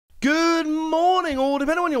Good morning, or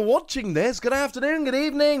depending on when you're watching this, good afternoon, good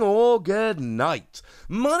evening, or good night.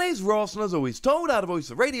 My name's Ross, and as always told, out of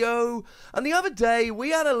Voice of Radio, and the other day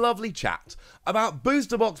we had a lovely chat about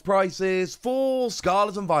booster box prices for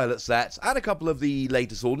Scarlet and Violet sets, and a couple of the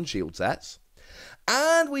later Sword and Shield sets.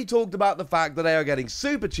 And we talked about the fact that they are getting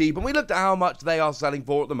super cheap, and we looked at how much they are selling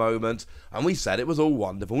for at the moment, and we said it was all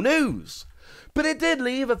wonderful news. But it did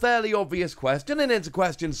leave a fairly obvious question, and it's a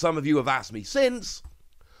question some of you have asked me since.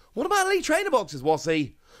 What about Elite Trainer Boxes,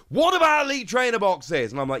 Wassy? What about Elite Trainer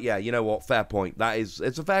Boxes? And I'm like, yeah, you know what, fair point.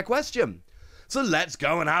 It's a fair question. So let's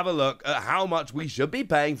go and have a look at how much we should be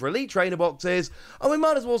paying for Elite Trainer Boxes. And we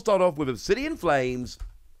might as well start off with Obsidian Flames,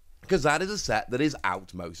 because that is a set that is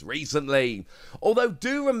out most recently. Although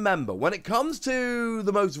do remember, when it comes to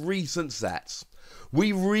the most recent sets,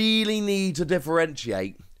 we really need to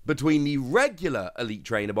differentiate between the regular Elite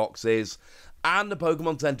Trainer Boxes and the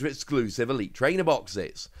Pokemon Center exclusive Elite Trainer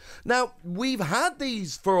Boxes. Now, we've had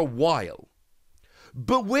these for a while,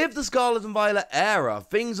 but with the Scarlet and Violet era,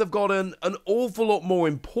 things have gotten an awful lot more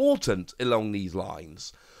important along these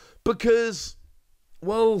lines, because,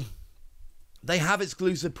 well, they have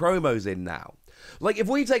exclusive promos in now. Like, if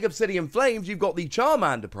we take Obsidian Flames, you've got the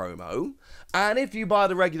Charmander promo, and if you buy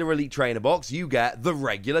the regular Elite Trainer Box, you get the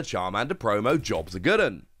regular Charmander promo, jobs are good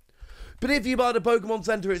 'un. But if you buy the Pokemon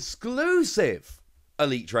Center exclusive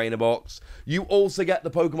Elite Trainer Box, you also get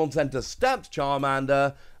the Pokemon Center stamped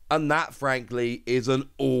Charmander, and that, frankly, is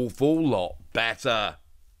an awful lot better.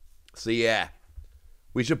 So yeah,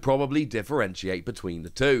 we should probably differentiate between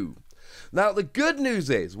the two. Now, the good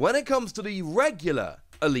news is, when it comes to the regular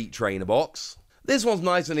Elite Trainer Box, this one's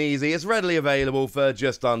nice and easy. It's readily available for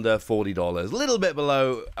just under $40. A little bit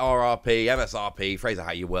below RRP, MSRP, phrase it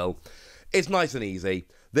how you will. It's nice and easy.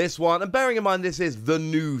 This one, and bearing in mind this is the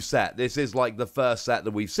new set, this is like the first set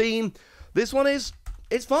that we've seen, this one it's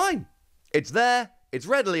fine. It's there, it's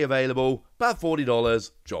readily available, about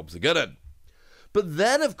 $40, jobs are good 'un. But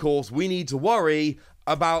then, of course, we need to worry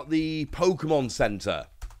about the Pokemon Center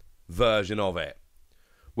version of it,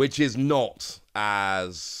 which is not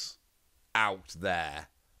as out there,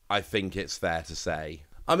 I think it's fair to say.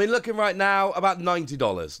 I mean, looking right now, about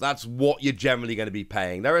 $90. That's what you're generally going to be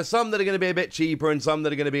paying. There are some that are going to be a bit cheaper and some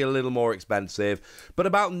that are going to be a little more expensive, but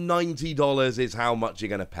about $90 is how much you're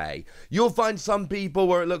going to pay. You'll find some people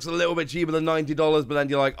where it looks a little bit cheaper than $90, but then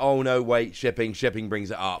you're like, oh no, wait, shipping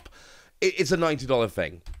brings it up. It's a $90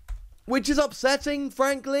 thing, which is upsetting,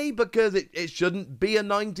 frankly, because it shouldn't be a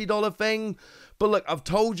 $90 thing. But look, I've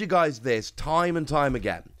told you guys this time and time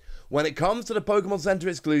again. When it comes to the Pokemon Center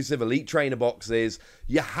exclusive Elite Trainer Boxes,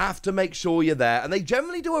 you have to make sure you're there. And they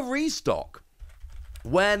generally do a restock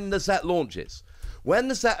when the set launches. When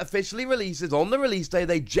the set officially releases on the release day,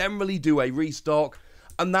 they generally do a restock.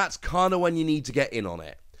 And that's kind of when you need to get in on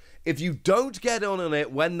it. If you don't get in on it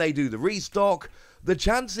when they do the restock, the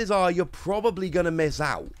chances are you're probably going to miss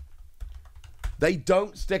out. They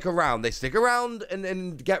don't stick around. They stick around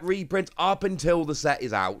and get reprints up until the set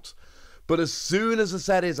is out. But as soon as the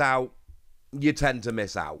set is out, you tend to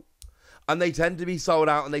miss out. And they tend to be sold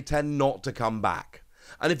out and they tend not to come back.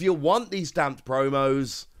 And if you want these stamped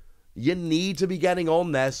promos, you need to be getting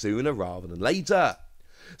on there sooner rather than later.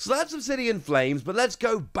 So that's Obsidian Flames, but let's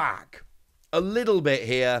go back a little bit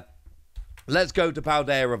here. Let's go to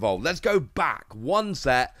Paldea Evolved. Let's go back one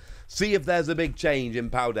set, see if there's a big change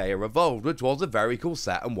in Paldea Evolved, which was a very cool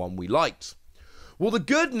set and one we liked. Well, the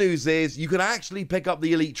good news is you can actually pick up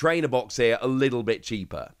the Elite Trainer Box here a little bit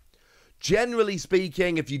cheaper. Generally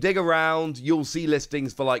speaking, if you dig around, you'll see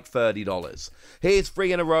listings for like $30. Here's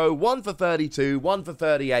 3 in a row, one for $32, one for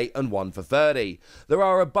 $38, and one for $30. There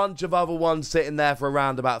are a bunch of other ones sitting there for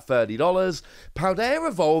around about $30. Paldea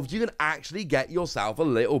Evolved, you can actually get yourself a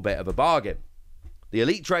little bit of a bargain. The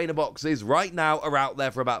Elite Trainer Boxes right now are out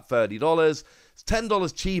there for about $30. It's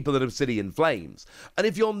 $10 cheaper than Obsidian Flames. And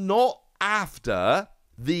if you're not after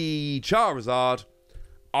the Charizard,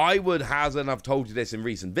 I would hazard, and I've told you this in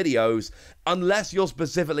recent videos, unless you're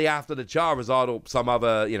specifically after the Charizard or some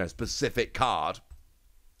other, specific card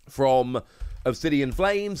from Obsidian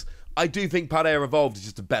Flames, I do think Paldea Evolved is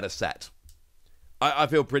just a better set. I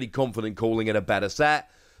feel pretty confident calling it a better set.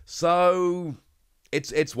 So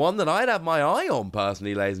it's one that I'd have my eye on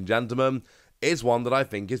personally, ladies and gentlemen. It's one that I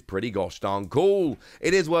think is pretty gosh darn cool.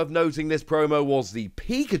 It is worth noting this promo was the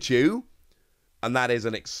Pikachu, and that is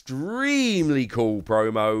an extremely cool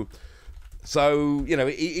promo. So,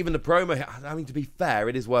 even the promo, I mean, to be fair,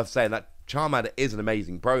 it is worth saying that Charmander is an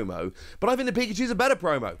amazing promo, but I think the Pikachu's a better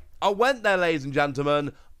promo. I went there, ladies and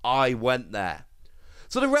gentlemen. I went there.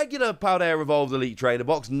 So the regular Paldea Evolved Elite Trainer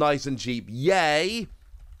Box, nice and cheap, yay.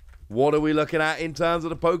 What are we looking at in terms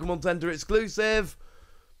of the Pokemon Center exclusive?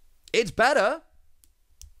 It's better,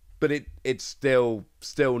 but it's still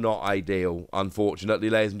not ideal, unfortunately,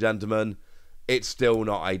 ladies and gentlemen. It's still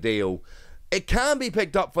not ideal. It can be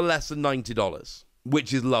picked up for less than $90,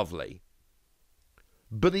 which is lovely.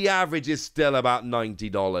 But the average is still about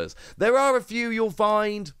 $90. There are a few you'll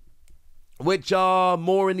find which are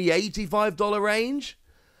more in the $85 range.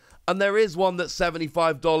 And there is one that's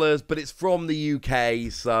 $75, but it's from the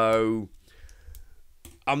UK, so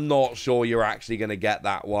I'm not sure you're actually going to get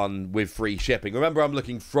that one with free shipping. Remember, I'm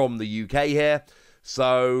looking from the UK here,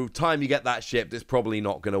 so time you get that shipped, it's probably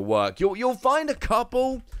not going to work. You'll find a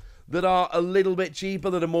couple that are a little bit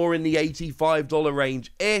cheaper, that are more in the $85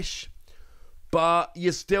 range-ish, but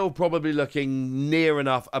you're still probably looking near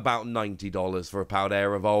enough about $90 for a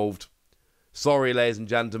Paldea Evolved. Sorry, ladies and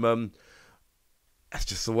gentlemen. That's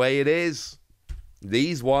just the way it is.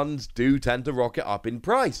 These ones do tend to rocket up in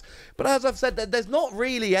price. But as I've said, there's not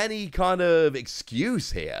really any kind of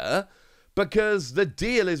excuse here, because the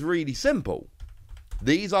deal is really simple.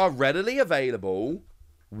 These are readily available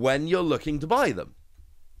when you're looking to buy them,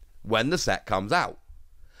 when the set comes out.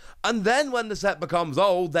 And then when the set becomes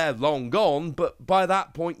old, they're long gone, but by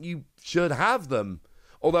that point you should have them.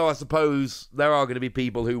 Although I suppose there are going to be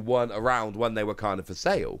people who weren't around when they were kind of for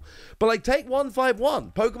sale. But like, take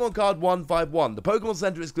 151, Pokemon card 151. The Pokemon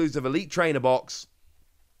Center exclusive Elite Trainer box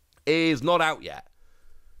is not out yet.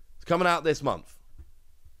 It's coming out this month.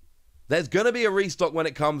 There's going to be a restock when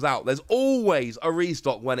it comes out. There's always a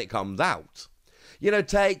restock when it comes out. You know,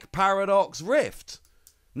 take Paradox Rift.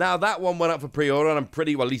 Now, that one went up for pre-order, and I'm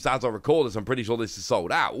pretty, well, at least as I record this, I'm pretty sure this is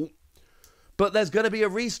sold out. But there's going to be a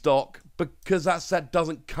restock because that set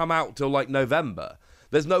doesn't come out till like November.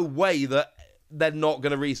 There's no way that they're not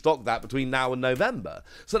going to restock that between now and November.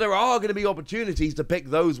 So there are going to be opportunities to pick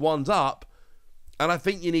those ones up, and I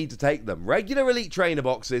think you need to take them. Regular Elite Trainer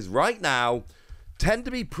boxes right now tend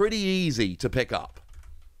to be pretty easy to pick up.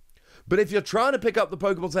 But if you're trying to pick up the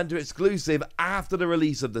Pokemon Center exclusive after the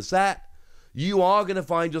release of the set, you are going to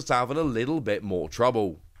find yourself in a little bit more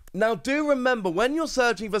trouble. Now, do remember, when you're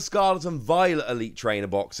searching for Scarlet and Violet Elite Trainer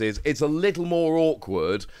boxes, it's a little more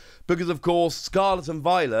awkward because, of course, Scarlet and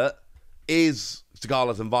Violet is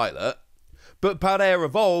Scarlet and Violet, but Paldea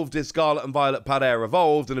Evolved is Scarlet and Violet Paldea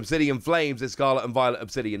Evolved, and Obsidian Flames is Scarlet and Violet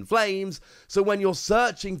Obsidian Flames. So when you're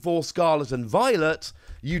searching for Scarlet and Violet,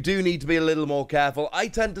 you do need to be a little more careful. I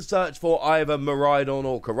tend to search for either Miraidon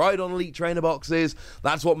or Koraidon Elite Trainer boxes.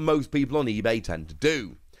 That's what most people on eBay tend to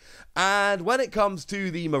do. And when it comes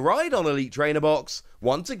to the Miraidon Elite Trainer box,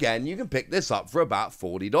 once again, you can pick this up for about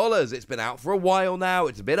 $40. It's been out for a while now,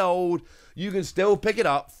 it's a bit old. You can still pick it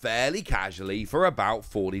up fairly casually for about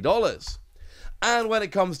 $40. And when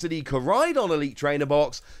it comes to the Koraidon Elite Trainer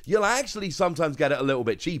box, you'll actually sometimes get it a little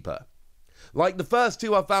bit cheaper. Like, the first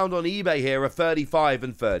two I found on eBay here are $35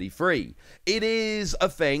 and $33. It is a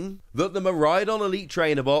thing that the Miraidon Elite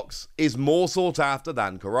Trainer box is more sought after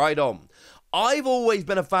than Koraidon. I've always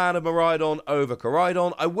been a fan of Miraidon over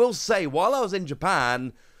Koraidon. I will say, while I was in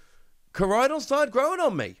Japan, Koraidon started growing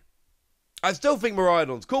on me. I still think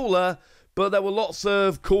Miraidon's cooler, but there were lots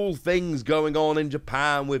of cool things going on in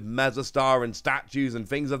Japan with Mesostar and statues and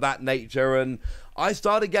things of that nature, and I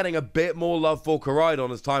started getting a bit more love for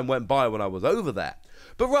Koraidon as time went by when I was over there.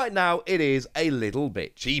 But right now, it is a little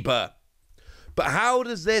bit cheaper. But how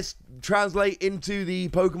does this translate into the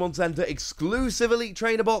Pokemon Center exclusive Elite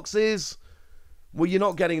Trainer boxes? Well, you're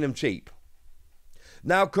not getting them cheap.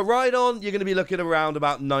 Now, Koraidon, you're going to be looking around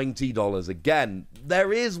about $90 again.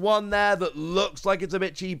 There is one there that looks like it's a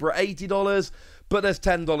bit cheaper at $80, but there's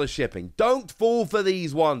 $10 shipping. Don't fall for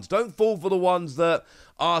these ones. Don't fall for the ones that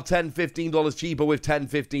are $10, $15 cheaper with $10,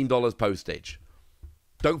 $15 postage.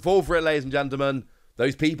 Don't fall for it, ladies and gentlemen.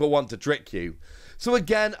 Those people want to trick you. So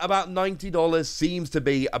again, about $90 seems to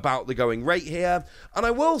be about the going rate here. And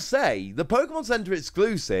I will say, the Pokemon Center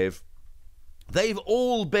exclusive, they've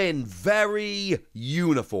all been very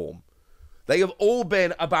uniform. They have all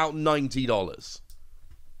been about $90.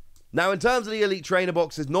 Now, in terms of the Elite Trainer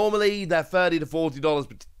boxes, normally they're $30 to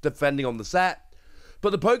 $40 depending on the set.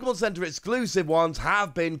 But the Pokemon Center exclusive ones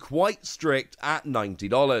have been quite strict at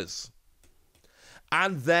 $90.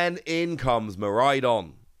 And then in comes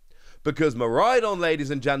Miraidon. Because Miraidon, ladies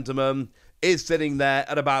and gentlemen, is sitting there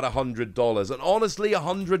at about $100. And honestly,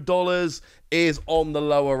 $100 is on the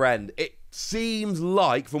lower end. It seems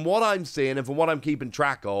like, from what I'm seeing and from what I'm keeping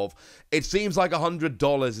track of, it seems like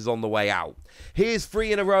 $100 is on the way out. Here's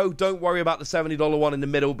 3 in a row. Don't worry about the $70 one in the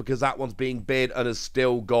middle, because that one's being bid and has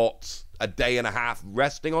still got a day and a half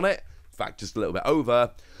resting on it. In fact, just a little bit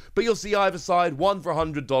over. But you'll see either side, one for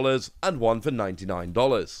 $100 and one for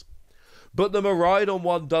 $99. But the Miraidon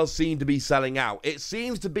one does seem to be selling out. It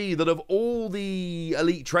seems to be that of all the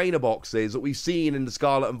Elite Trainer boxes that we've seen in the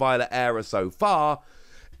Scarlet and Violet era so far,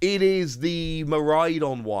 it is the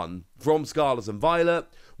Miraidon one from Scarlet and Violet,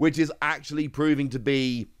 which is actually proving to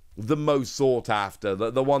be the most sought after,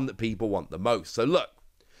 the one that people want the most. So look,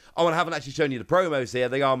 I haven't actually shown you the promos here.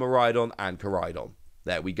 They are Miraidon and Koraidon.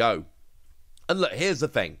 There we go. And look, here's the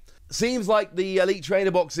thing. Seems like the Elite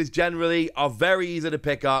Trainer boxes generally are very easy to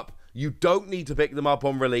pick up. You don't need to pick them up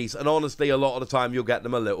on release, and honestly, a lot of the time you'll get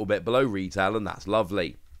them a little bit below retail, and that's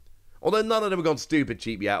lovely. Although none of them have gone stupid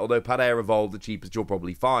cheap yet, although Padair Evolved, the cheapest you'll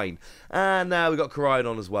probably find. And now we've got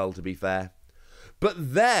Koraidon as well, to be fair. But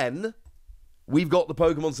then, we've got the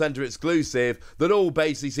Pokemon Center exclusive that all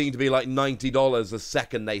basically seem to be like $90 the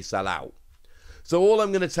second they sell out. So all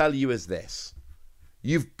I'm going to tell you is this.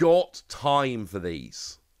 You've got time for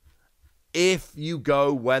these. If you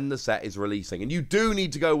go when the set is releasing. And you do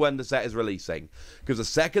need to go when the set is releasing. Because the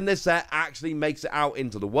second this set actually makes it out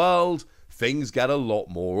into the world, things get a lot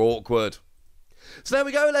more awkward. So there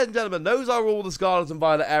we go, ladies and gentlemen. Those are all the Scarlet and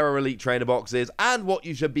Violet era Elite Trainer boxes and what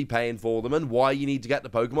you should be paying for them and why you need to get the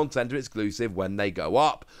Pokemon Center exclusive when they go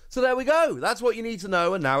up. So there we go. That's what you need to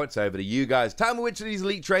know, and now it's over to you guys. Tell me which of these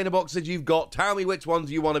Elite Trainer boxes you've got. Tell me which ones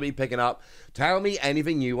you want to be picking up. Tell me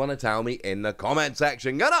anything you want to tell me in the comment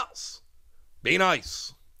section. Get us! Be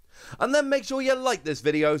nice. And then make sure you like this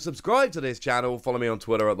video, subscribe to this channel, follow me on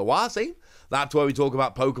Twitter at TheWasi. That's where we talk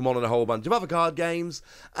about Pokemon and a whole bunch of other card games.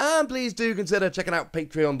 And please do consider checking out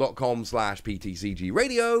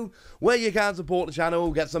patreon.com/PTCGradio, where you can support the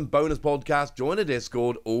channel, get some bonus podcasts, join a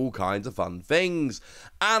Discord, all kinds of fun things.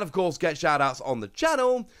 And of course, get shoutouts on the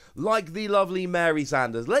channel, like the lovely Mary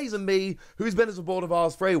Sanders Lazenby, who's been a supporter of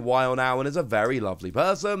ours for a while now and is a very lovely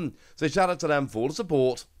person. So shout out to them for the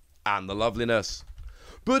support and the loveliness.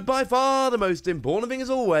 But by far the most important thing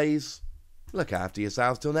as always, look after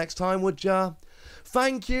yourselves till next time, would ya?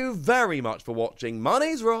 Thank you very much for watching. My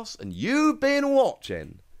name's Ross, and you've been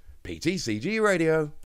watching PTCG Radio.